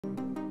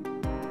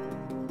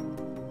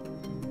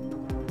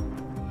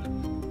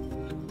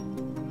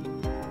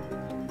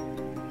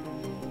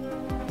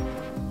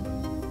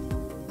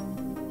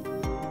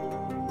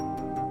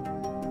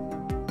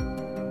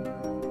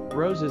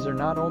Roses are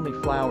not only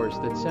flowers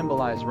that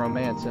symbolize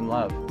romance and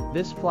love.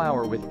 This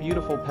flower with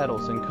beautiful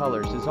petals and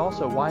colors is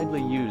also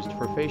widely used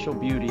for facial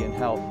beauty and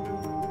health.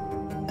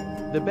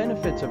 The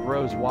benefits of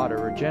rose water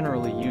are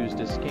generally used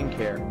as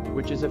skincare,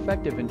 which is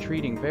effective in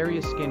treating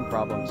various skin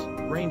problems,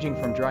 ranging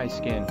from dry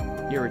skin,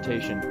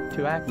 irritation,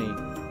 to acne.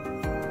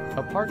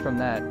 Apart from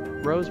that,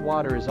 rose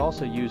water is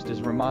also used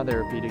as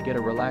aromatherapy to get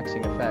a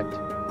relaxing effect.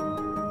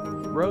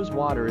 Rose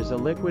water is a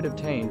liquid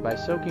obtained by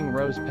soaking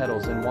rose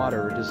petals in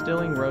water or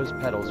distilling rose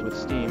petals with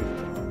steam.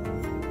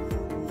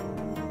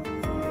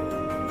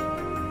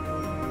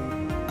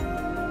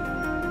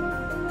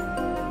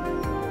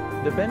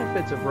 The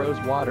benefits of rose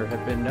water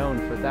have been known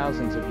for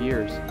thousands of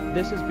years.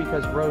 This is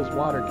because rose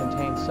water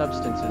contains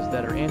substances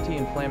that are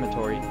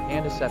anti-inflammatory,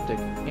 antiseptic,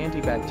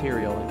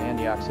 antibacterial and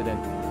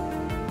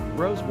antioxidant.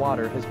 Rose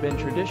water has been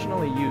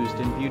traditionally used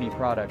in beauty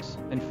products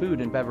and food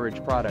and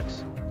beverage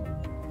products.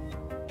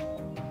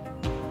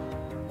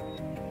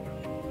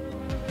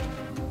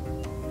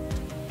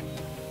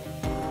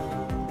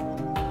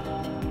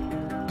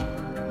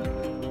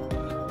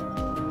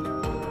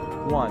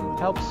 One,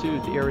 helps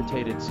soothe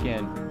irritated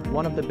skin.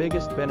 One of the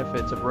biggest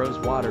benefits of rose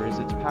water is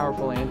its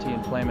powerful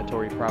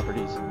anti-inflammatory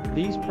properties.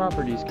 These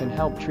properties can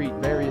help treat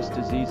various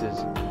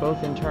diseases,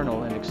 both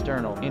internal and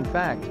external. In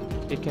fact,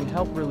 it can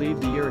help relieve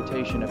the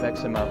irritation of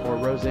eczema or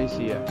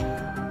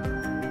rosacea.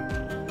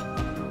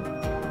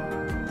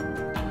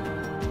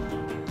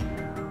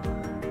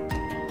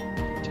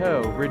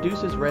 2.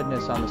 Reduces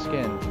redness on the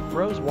skin.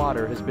 Rose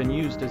water has been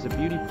used as a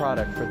beauty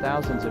product for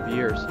thousands of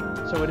years,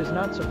 so it is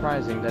not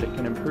surprising that it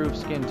can improve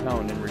skin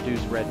tone and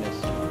reduce redness.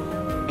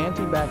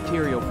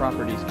 Antibacterial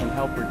properties can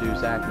help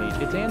reduce acne.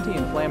 Its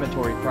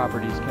anti-inflammatory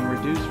properties can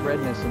reduce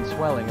redness and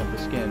swelling of the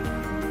skin.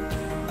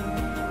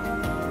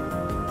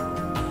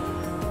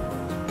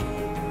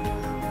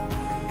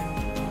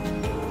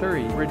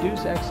 Three,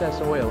 reduce excess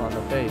oil on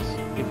the face.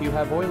 If you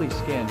have oily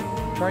skin,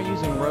 try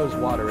using rose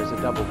water as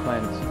a double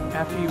cleanse.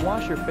 After you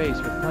wash your face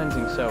with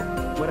cleansing soap,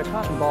 wet a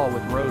cotton ball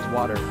with rose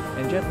water,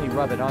 and gently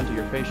rub it onto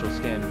your facial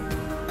skin.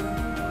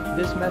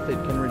 This method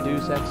can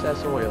reduce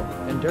excess oil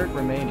and dirt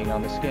remaining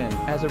on the skin.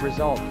 As a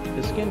result,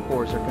 the skin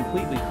pores are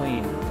completely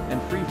clean and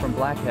free from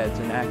blackheads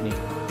and acne.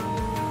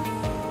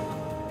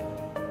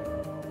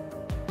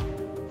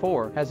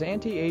 4. Has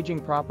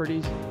anti-aging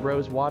properties.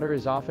 Rose water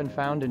is often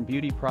found in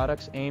beauty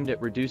products aimed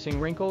at reducing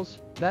wrinkles.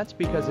 That's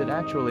because it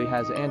actually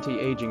has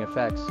anti-aging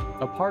effects.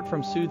 Apart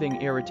from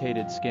soothing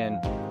irritated skin,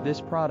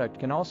 this product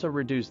can also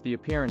reduce the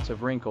appearance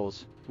of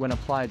wrinkles when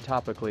applied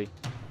topically.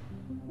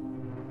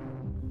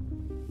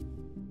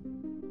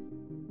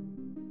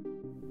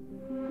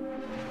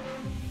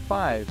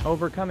 5.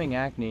 Overcoming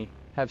acne.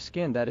 Have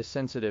skin that is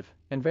sensitive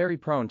and very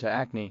prone to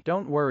acne.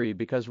 Don't worry,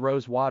 because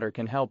rose water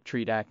can help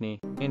treat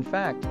acne. In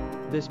fact,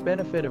 this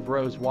benefit of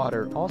rose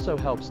water also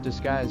helps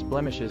disguise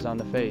blemishes on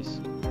the face.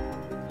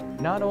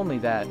 Not only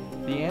that,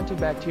 the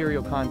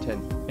antibacterial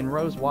content in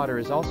rose water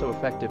is also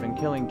effective in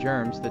killing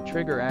germs that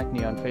trigger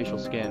acne on facial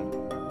skin.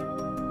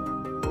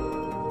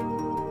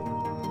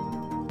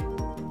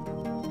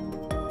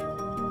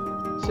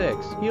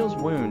 6. Heals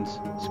wounds,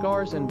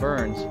 scars and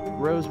burns.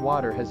 Rose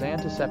water has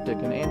antiseptic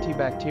and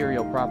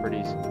antibacterial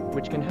properties,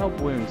 which can help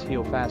wounds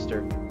heal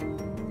faster.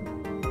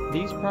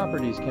 These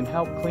properties can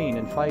help clean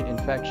and fight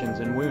infections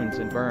and wounds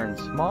and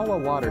burns. Malwa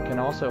water can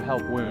also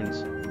help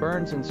wounds,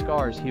 burns and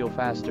scars heal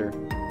faster.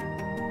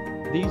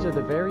 These are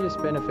the various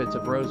benefits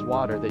of rose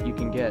water that you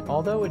can get.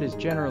 Although it is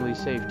generally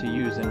safe to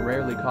use and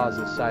rarely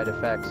causes side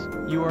effects,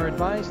 you are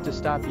advised to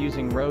stop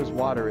using rose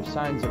water if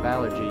signs of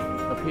allergy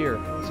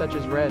appear, such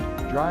as red,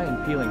 dry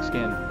and peeling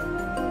skin.